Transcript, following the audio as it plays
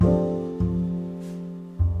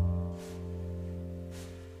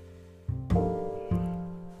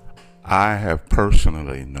I have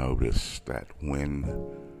personally noticed that when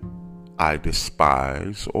I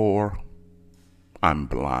despise or I'm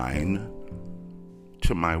blind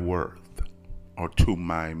to my worth or to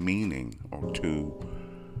my meaning or to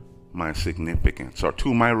my significance or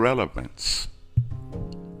to my relevance,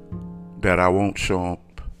 that I won't show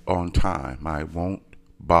up on time. I won't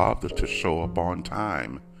bother to show up on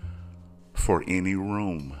time for any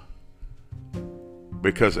room.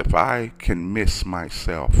 Because if I can miss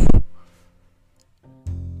myself,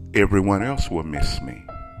 everyone else will miss me.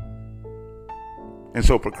 And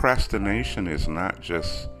so procrastination is not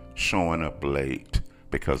just showing up late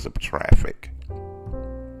because of traffic.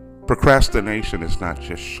 Procrastination is not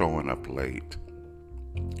just showing up late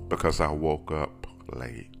because I woke up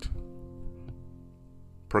late.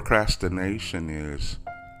 Procrastination is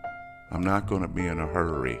I'm not going to be in a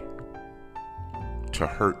hurry to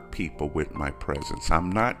hurt people with my presence.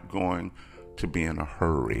 I'm not going to be in a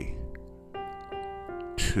hurry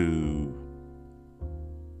to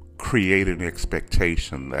create an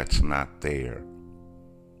expectation that's not there.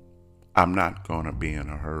 I'm not going to be in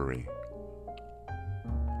a hurry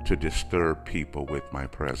to disturb people with my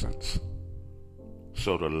presence.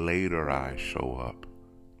 So the later I show up,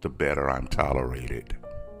 the better I'm tolerated.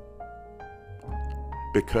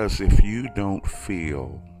 Because if you don't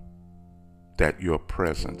feel that your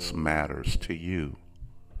presence matters to you,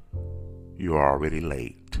 you're already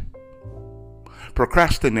late.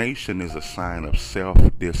 Procrastination is a sign of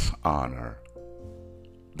self-dishonor,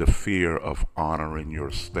 the fear of honoring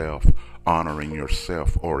yourself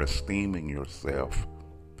or esteeming yourself.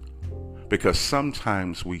 Because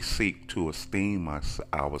sometimes we seek to esteem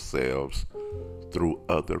ourselves through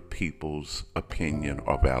other people's opinion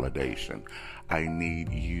or validation. I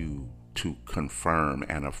need you to confirm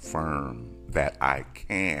and affirm that I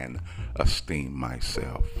can esteem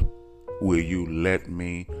myself. Will you let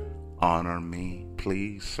me honor me,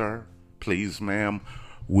 please, sir? Please, ma'am?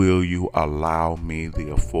 Will you allow me the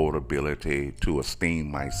affordability to esteem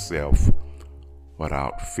myself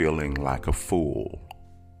without feeling like a fool?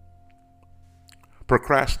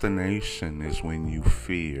 Procrastination is when you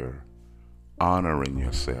fear honoring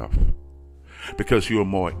yourself because you're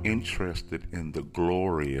more interested in the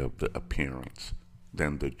glory of the appearance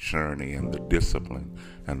than the journey and the discipline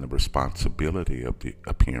and the responsibility of the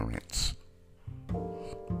appearance.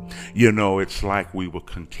 You know, it's like we will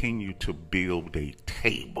continue to build a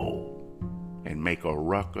table and make a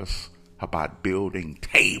ruckus about building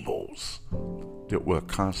tables that we're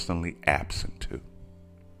constantly absent to.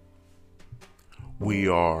 We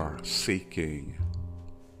are seeking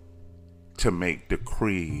to make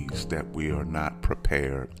decrees that we are not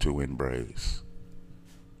prepared to embrace.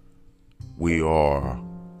 We are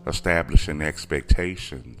establishing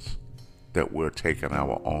expectations that we're taking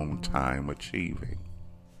our own time achieving.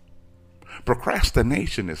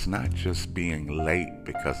 Procrastination is not just being late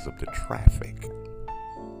because of the traffic.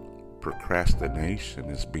 Procrastination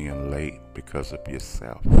is being late because of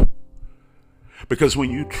yourself. Because when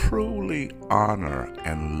you truly honor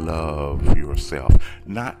and love yourself,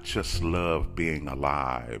 not just love being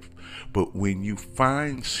alive, but when you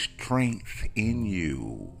find strength in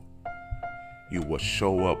you, you will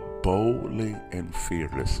show up boldly and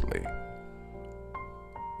fearlessly.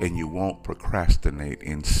 And you won't procrastinate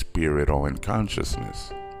in spirit or in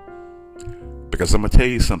consciousness. Because I'm going to tell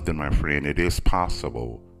you something, my friend. It is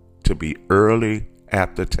possible to be early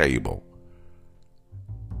at the table,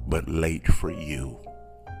 but late for you.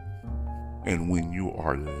 And when you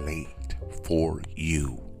are late for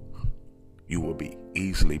you, you will be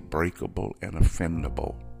easily breakable and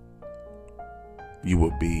offendable. You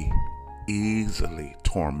will be easily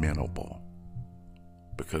tormentable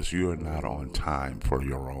because you're not on time for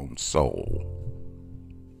your own soul.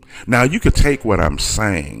 Now, you could take what I'm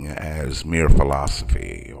saying as mere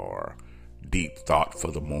philosophy or deep thought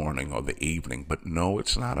for the morning or the evening, but no,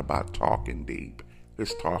 it's not about talking deep.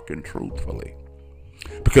 It's talking truthfully.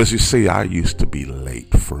 Because you see, I used to be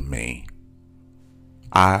late for me.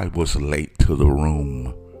 I was late to the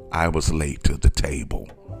room. I was late to the table.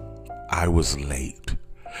 I was late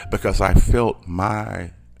because I felt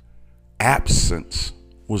my absence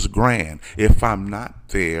was grand. If I'm not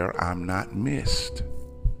there, I'm not missed.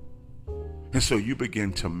 And so you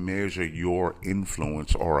begin to measure your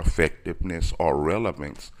influence or effectiveness or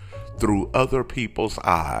relevance through other people's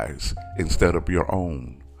eyes instead of your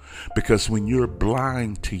own. Because when you're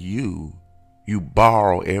blind to you, you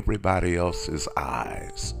borrow everybody else's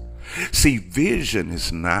eyes. See, vision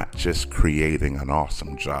is not just creating an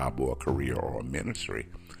awesome job or a career or a ministry.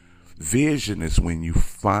 Vision is when you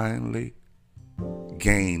finally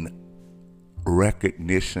gain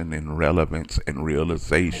recognition and relevance and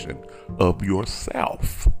realization of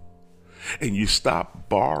yourself. And you stop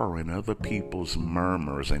borrowing other people's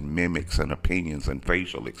murmurs and mimics and opinions and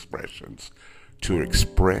facial expressions to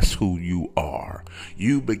express who you are.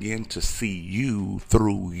 You begin to see you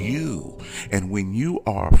through you. And when you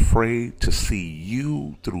are afraid to see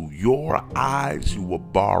you through your eyes, you will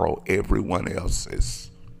borrow everyone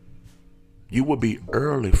else's. You will be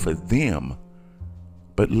early for them,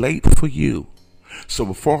 but late for you. So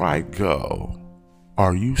before I go,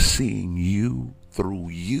 are you seeing you through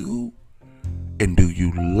you? And do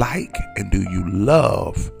you like and do you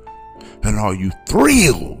love? And are you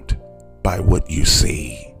thrilled by what you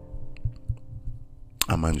see?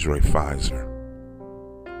 I'm Andre Pfizer,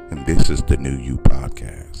 and this is the New You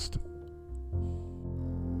Podcast.